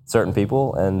with certain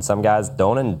people, and some guys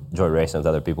don't enjoy racing with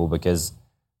other people because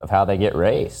of how they get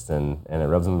raced, and it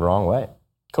rubs them the wrong way.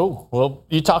 Cool. Well,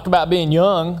 you talked about being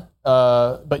young.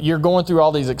 But you're going through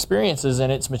all these experiences,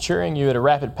 and it's maturing you at a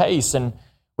rapid pace. And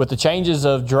with the changes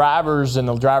of drivers and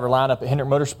the driver lineup at Hendrick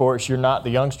Motorsports, you're not the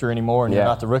youngster anymore, and you're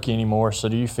not the rookie anymore. So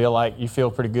do you feel like you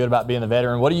feel pretty good about being the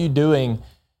veteran? What are you doing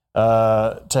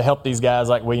to help these guys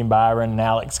like William Byron and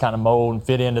Alex kind of mold and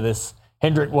fit into this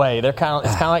Hendrick way. It's kind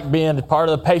of like being part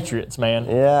of the Patriots, man.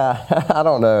 Yeah, I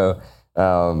don't know.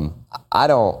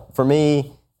 For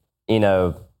me,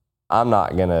 I'm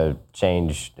not going to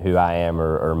change who I am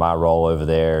or my role over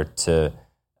there to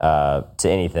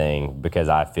anything because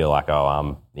I feel like,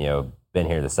 I'm, been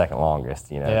here the second longest,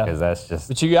 because that's just.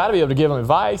 But you got to be able to give him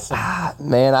advice.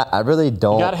 Man, I really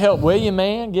don't. You got to help William,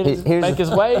 man. Make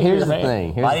his way. Here's here, the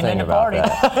thing. Here's Light the thing about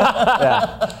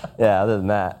that. yeah. Other than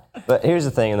that, but here's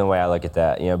the thing, and the way I look at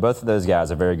that, both of those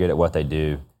guys are very good at what they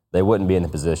do. They wouldn't be in the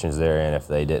positions they're in if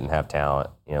they didn't have talent.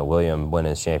 William winning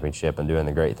his championship and doing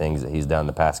the great things that he's done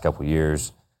the past couple of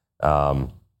years.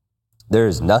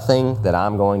 There's nothing that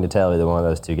I'm going to tell either one of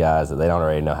those two guys that they don't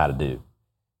already know how to do.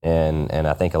 And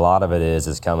I think a lot of it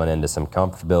is coming into some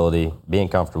comfortability, being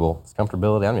comfortable. It's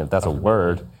comfortability. I don't know if that's a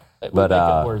word. We But make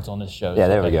up words on this show. Yeah,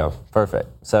 there we go.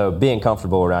 Perfect. So being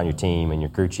comfortable around your team and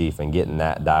your crew chief and getting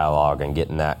that dialogue and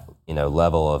getting that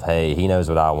level of, hey, he knows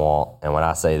what I want, and when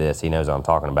I say this, he knows what I'm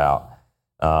talking about.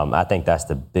 I think that's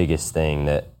the biggest thing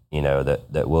that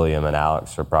that William and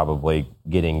Alex are probably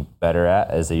getting better at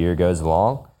as the year goes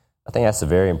along. I think that's a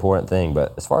very important thing.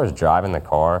 But as far as driving the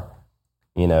car,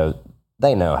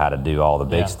 they know how to do all the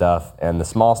big stuff, and the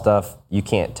small stuff you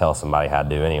can't tell somebody how to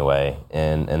do anyway,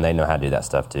 and they know how to do that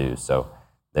stuff too. So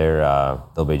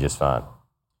they'll be just fine.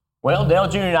 Well, Dale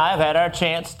Jr. and I have had our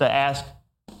chance to ask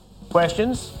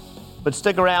questions, but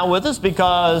stick around with us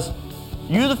because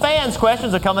you, the fans'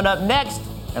 questions are coming up next,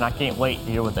 and I can't wait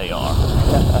to hear what they are.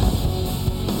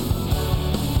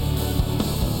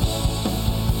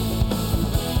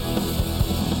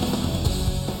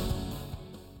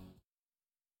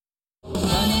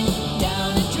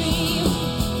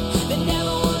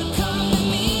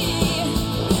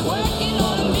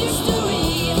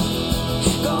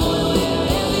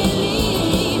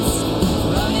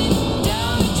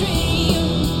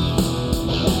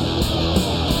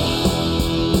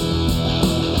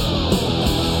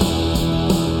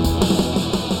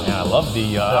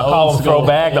 Column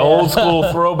throwback, the old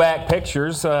school throwback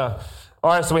pictures. All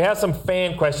right, so we have some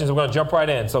fan questions. We're going to jump right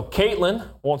in. So Caitlin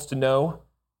wants to know,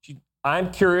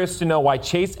 I'm curious to know why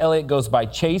Chase Elliott goes by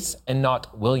Chase and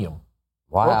not William.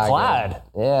 Why? Or Clyde.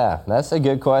 Yeah, that's a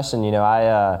good question.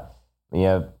 Y'all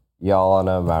all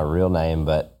know my real name,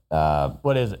 but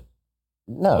what is it?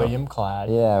 No, William Clyde.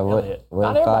 Yeah, Elliott.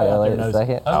 William Clyde Elliott knows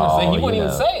second. I was going to say, you wouldn't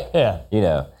even say it.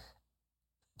 Yeah.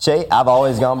 Chase. I've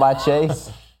always gone by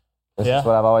Chase. That's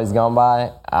what I've always gone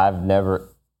by. I've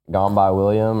never gone by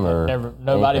William or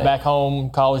nobody anything. back home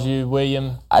calls you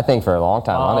William. I think for a long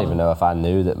time, I don't even know if I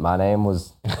knew that my name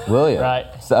was William. Right.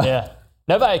 So, yeah.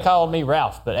 Nobody called me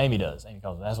Ralph, but Amy does. Amy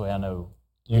calls me. That's the way I know.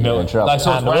 In trouble. Like,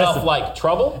 so is Ralph like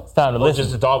trouble? It's time to listen.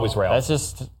 Just it's always Ralph? That's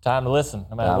just time to listen,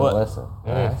 no matter time what. to listen.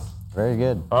 Yes. Very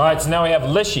good. All right, so now we have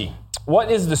Lishy. What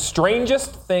is the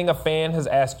strangest thing a fan has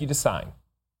asked you to sign?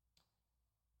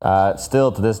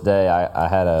 Still to this day, I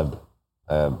had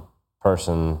a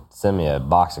person send me a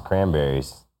box of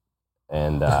cranberries,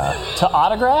 and to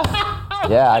autograph?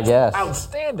 Yeah, I guess.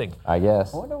 Outstanding. I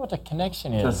guess. I wonder what the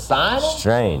connection is. To sign them?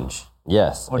 Strange.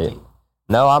 Yes.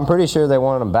 No, I'm pretty sure they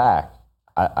wanted them back.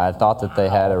 I thought that they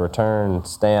had a return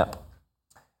stamp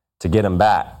to get them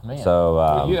back. Man. So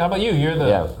how about you? You're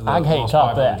the I can't most top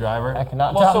popular that. driver. I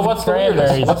cannot Well, top so what's the weirdest?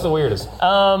 cranberries. What's the weirdest?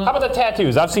 How about the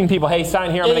tattoos? I've seen people, hey,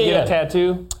 sign here, I'm going to get a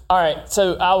tattoo. All right,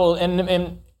 so I will,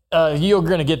 and you're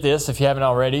going to get this if you haven't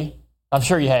already. I'm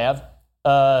sure you have.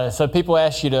 So people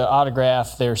ask you to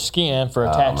autograph their skin for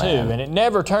a tattoo, and it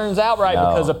never turns out right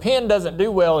because a pen doesn't do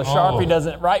well, a Sharpie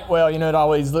doesn't write well. It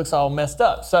always looks all messed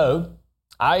up. So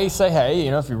I say, hey,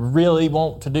 if you really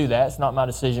want to do that, it's not my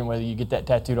decision whether you get that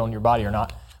tattooed on your body or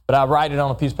not. But I write it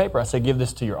on a piece of paper. I say, give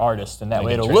this to your artist, and that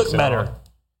way it'll look better.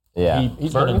 Yeah.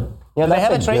 He's gonna, do they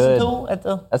have a tracing tool at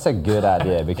the? That's a good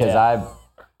idea because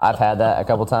I've had that a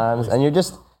couple times, and you're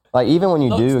just like even when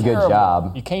you do a good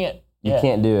job, you can't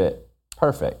do it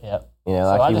perfect. Yep.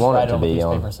 Like so you want it to on be a piece of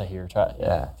on. paper and say, here, try it.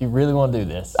 Yeah. If you really want to do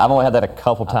this, I've only had that a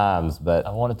couple times, but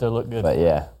I want it to look good. But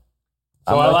yeah.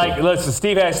 So listen,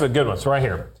 Steve asked a good one. So right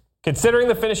here, considering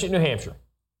the finish at New Hampshire,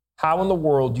 how in the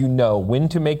world do you know when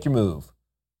to make your move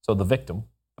so the victim,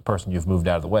 the person you've moved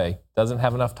out of the way, doesn't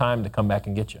have enough time to come back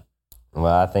and get you?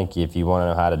 Well, I think if you want to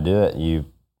know how to do it, you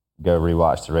go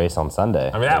rewatch the race on Sunday.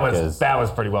 I mean, that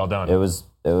was pretty well done. It was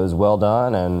well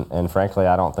done, and frankly,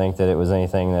 I don't think that it was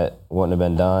anything that wouldn't have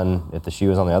been done if the shoe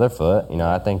was on the other foot.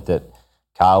 I think that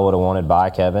Kyle would have wanted by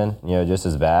Kevin, just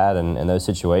as bad. And in those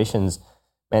situations,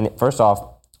 man, first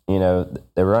off, they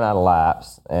run out of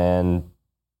laps, and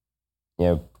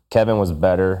Kevin was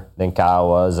better than Kyle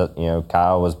was.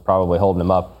 Kyle was probably holding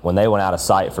him up when they went out of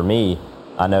sight. For me,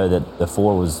 I know that the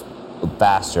 4 was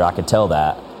faster. I could tell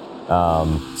that.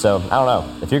 So I don't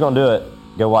know. If you're going to do it,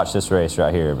 go watch this race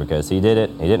right here because he did it.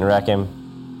 He didn't wreck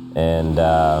him, and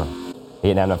he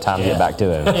didn't have enough time to get back to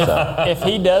him. So. If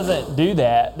he doesn't do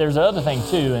that, there's another thing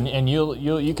too, and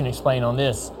you can explain on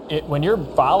this. When you're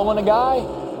following a guy,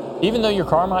 even though your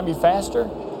car might be faster,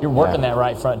 you're working that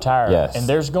right front tire. Yes. And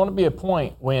there's going to be a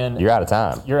point when you're out of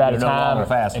time. You're out of no longer time,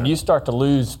 faster. and you start to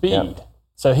lose speed. Yep.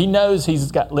 So he knows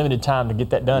he's got limited time to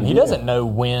get that done. He doesn't know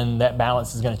when that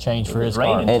balance is going to change for his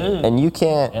car. And you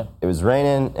can't. It was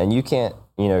raining, and you can't.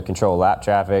 Control lap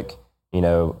traffic.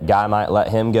 Guy might let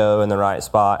him go in the right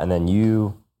spot, and then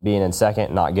you being in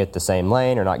second not get the same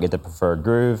lane or not get the preferred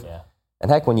groove. Yeah. And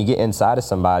heck, when you get inside of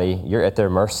somebody, you're at their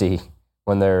mercy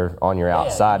when they're on your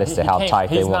outside as to how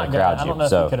tight they want to crowd you. I don't know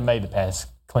if he could have made the pass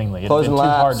cleanly. It'd closing been too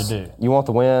laps, hard to do. You want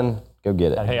the win, go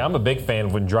get it. Hey, I'm a big fan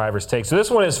of when drivers take. So this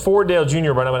one is for Dale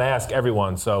Jr., but I'm going to ask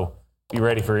everyone, so be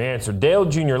ready for your answer. Dale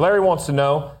Jr., Larry wants to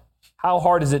know, how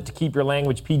hard is it to keep your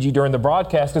language PG during the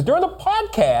broadcast? Because during the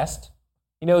podcast,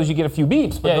 he knows you get a few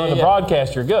beeps, but during the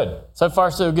broadcast, you're good. So far,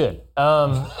 so good.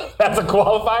 That's a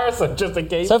qualifier, so just in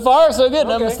case. So far, so good.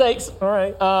 No mistakes. All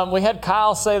right. We had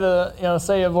Kyle say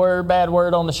a bad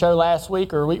word on the show last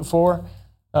week or a week before,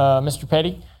 Mr.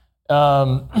 Petty.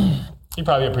 He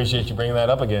probably appreciates you bringing that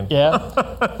up again. Yeah.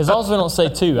 As long as we don't say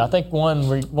two. I think one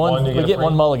we get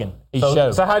one mulligan each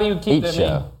show. So how do you keep each that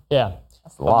show? name? Yeah.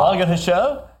 That's a lot. Mulligan his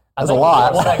show? That's a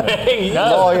lot.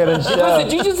 Mulligan his show.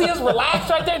 Did you just see us relax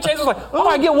right there? Chase was like,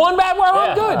 I get one bad word,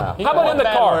 I'm good. How about in the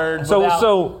car?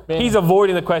 So he's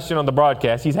avoiding the question on the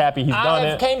broadcast. He's happy he's done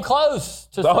it. I came close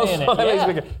to saying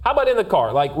it. How about in the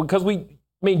car? Because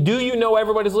do you know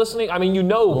everybody's listening? I mean,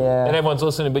 that everyone's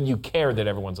listening, but you care that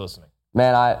everyone's listening.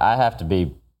 Man, I have to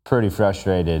be pretty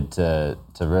frustrated to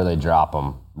really drop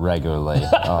them regularly.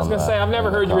 I was going to say, I've never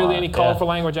heard you really any colorful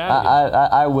language out of you.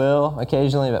 I will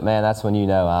occasionally, but man, that's when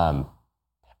I'm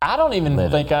I don't even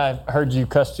think I heard you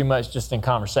cuss too much just in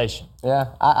conversation. Yeah,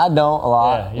 I don't a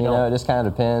lot. Yeah, it just kind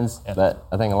of depends. Yeah. But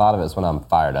I think a lot of it's when I'm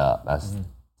fired up. That's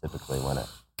typically when it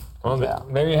comes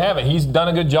out. There you have it. He's done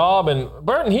a good job. And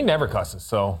Burton, he never cusses,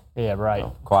 so. Yeah, right.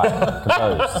 Quiet,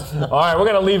 composed. All right, we're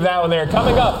going to leave that one there.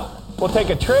 Coming up, we'll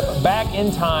take a trip back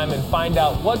in time and find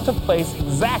out what took place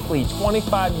exactly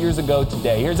 25 years ago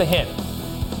today. Here's a hint.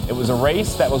 It was a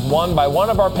race that was won by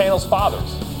one of our panel's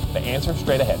fathers. The answer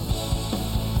straight ahead.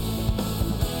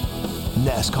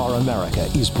 NASCAR America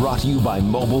is brought to you by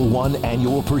Mobil 1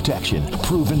 Annual Protection.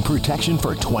 Proven protection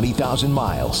for 20,000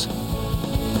 miles.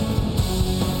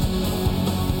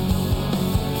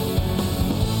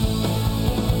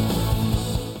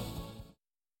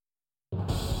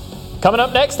 Coming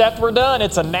up next after we're done,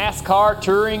 it's a NASCAR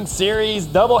Touring Series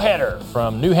doubleheader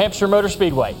from New Hampshire Motor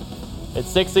Speedway. At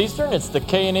 6 Eastern, it's the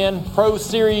K&N Pro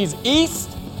Series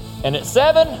East. And at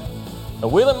 7, the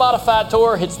Whelen Modified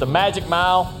Tour hits the Magic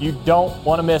Mile. You don't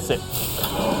want to miss it.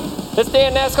 This day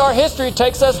in NASCAR history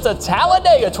takes us to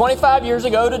Talladega 25 years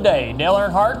ago today. Dale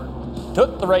Earnhardt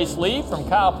took the race lead from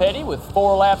Kyle Petty with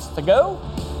 4 laps to go.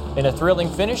 In a thrilling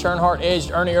finish, Earnhardt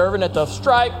edged Ernie Irvan at the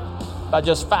stripe by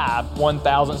just 5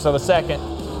 one-thousandths of a second.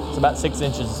 It's about 6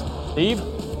 inches. Steve?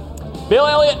 Bill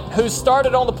Elliott, who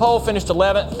started on the pole, finished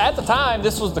 11th. At the time,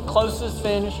 this was the closest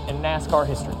finish in NASCAR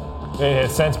history. It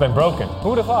has since been broken. Who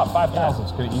would have thought 5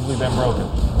 thousandths could have easily been broken?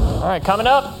 All right, coming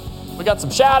up, we got some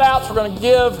shout-outs. We're going to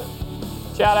give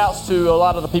shout-outs to a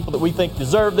lot of the people that we think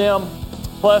deserve them.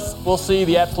 Plus, we'll see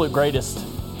the absolute greatest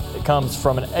that comes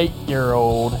from an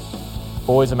 8-year-old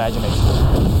boy's imagination.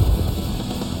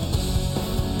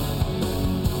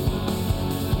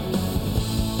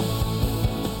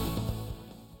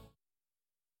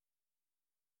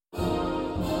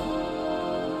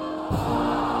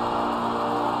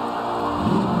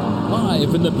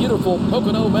 Live in the beautiful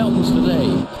Pocono Mountains today,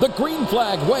 the green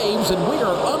flag waves and we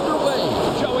are underway.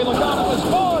 Joey Logano is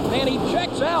gone and he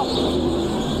checks out.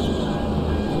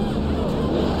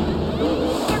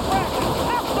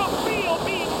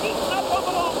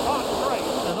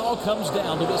 And it all comes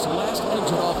down to this last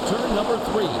exit off turn number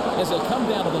 3. As they come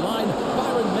down to the line,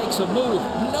 Byron makes a move,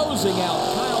 nosing out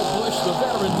Kyle Busch, the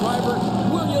veteran driver.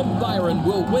 William Byron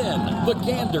will win the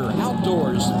Gander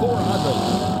Outdoors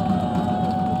 400.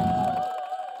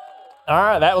 All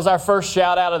right, that was our first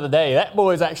shout-out of the day. That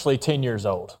boy's actually 10 years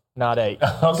old, not 8.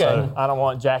 Okay. So I don't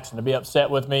want Jackson to be upset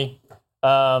with me.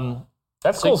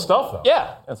 That's cool stuff, though.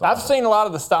 Yeah. That's awesome. I've seen a lot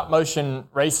of the stop-motion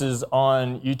races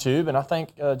on YouTube, and I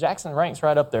think Jackson ranks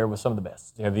right up there with some of the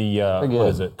best. Yeah, what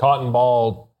is it? Cotton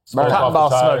ball smoke. Cotton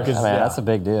ball smoke is, that's a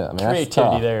big deal. I mean,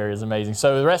 creativity there is amazing.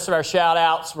 So the rest of our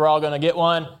shout-outs, we're all going to get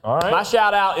one. All right. My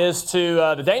shout-out is to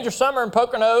the Danger Summer in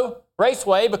Pocono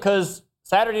Raceway because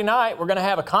Saturday night, we're going to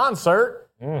have a concert.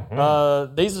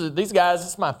 Mm-hmm. These guys,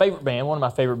 it's my favorite band, one of my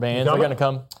favorite bands. They're going to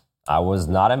come. I was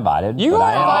not invited. You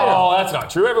are invited. Oh, that's not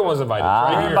true. Everyone's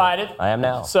invited. You're invited. I am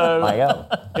now. So I go.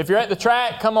 if you're at the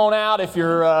track, come on out. If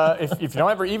you're if you don't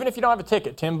have, even if you don't have a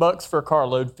ticket, $10 for a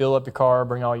carload. Fill up your car.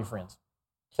 Bring all your friends.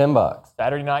 $10.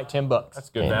 Saturday night, $10. That's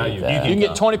good value. You can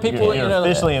get 20 people. You're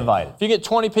officially invited. If you get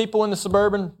 20 people in the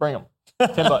Suburban, bring them.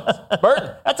 $10.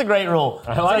 Burton. That's a great rule.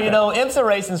 I like that. IMSA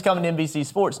Racing's coming to NBC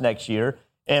Sports next year.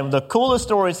 And the coolest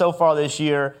story so far this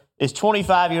year is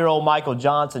 25-year-old Michael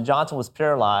Johnson. Johnson was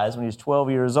paralyzed when he was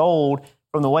 12 years old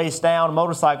from the waist down, a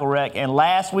motorcycle wreck. And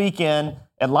last weekend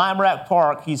at Lime Rock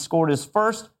Park, he scored his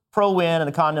first pro win in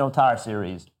the Continental Tire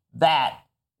Series. That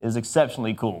is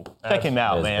exceptionally cool. Check him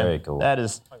out, man. Very cool. That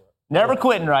is never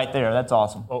quitting right there. That's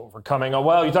awesome. Overcoming.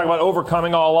 Well, you talk about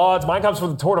overcoming all odds. Mine comes from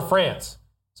the Tour de France.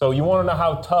 So you want to know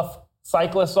how tough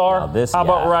cyclists are? How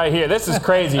about right here? This is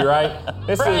crazy, right?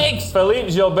 This is Philippe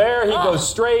Gilbert. He goes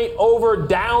straight over,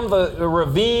 down the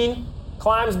ravine,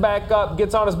 climbs back up,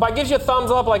 gets on his bike, gives you a thumbs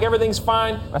up like everything's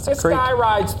fine. This guy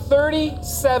rides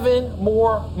 37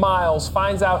 more miles,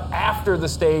 finds out after the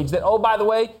stage that, oh, by the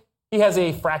way, he has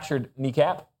a fractured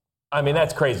kneecap. I mean,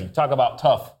 that's crazy. Talk about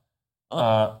tough.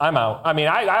 I'm out. I mean,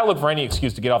 I look for any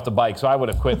excuse to get off the bike, so I would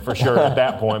have quit for sure at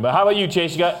that point. But how about you,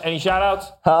 Chase? You got any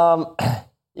shout-outs?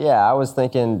 Yeah, I was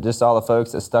thinking just all the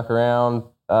folks that stuck around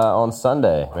on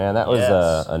Sunday. Man, that was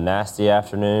a nasty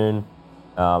afternoon.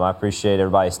 I appreciate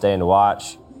everybody staying to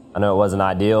watch. I know it wasn't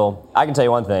ideal. I can tell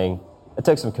you one thing. It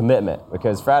took some commitment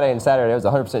because Friday and Saturday, there was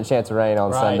a 100% chance of rain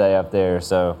on Sunday up there.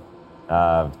 So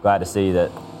glad to see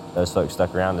that those folks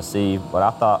stuck around to see what I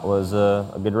thought was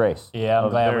a good race. Yeah, I'm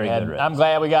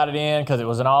glad we got it in because it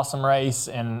was an awesome race,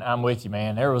 and I'm with you,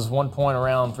 man. There was one point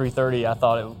around 3:30 I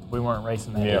thought we weren't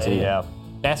racing that day. Yeah.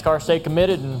 NASCAR stayed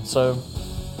committed, and so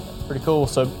that's pretty cool.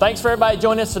 So thanks for everybody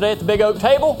joining us today at the Big Oak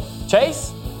Table.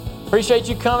 Chase, appreciate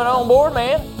you coming on board,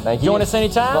 man. Thank you. Join us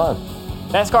anytime.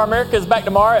 NASCAR America is back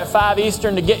tomorrow at 5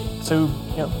 Eastern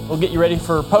we'll get you ready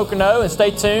for Pocono, and stay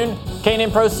tuned.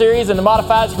 K&N Pro Series and the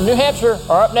Modifieds from New Hampshire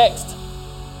are up next.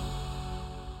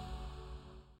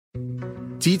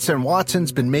 Dietz &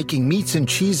 Watson's been making meats and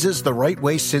cheeses the right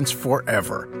way since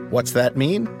forever. What's that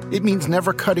mean? It means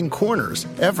never cutting corners,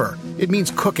 ever. It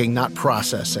means cooking, not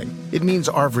processing. It means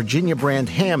our Virginia brand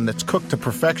ham that's cooked to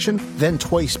perfection, then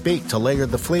twice baked to layer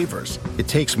the flavors. It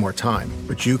takes more time,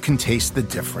 but you can taste the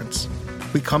difference.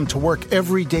 We come to work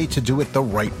every day to do it the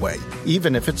right way,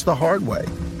 even if it's the hard way.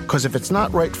 Because if it's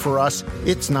not right for us,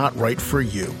 it's not right for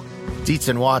you.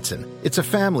 Dietz & Watson, it's a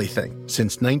family thing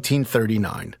since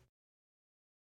 1939.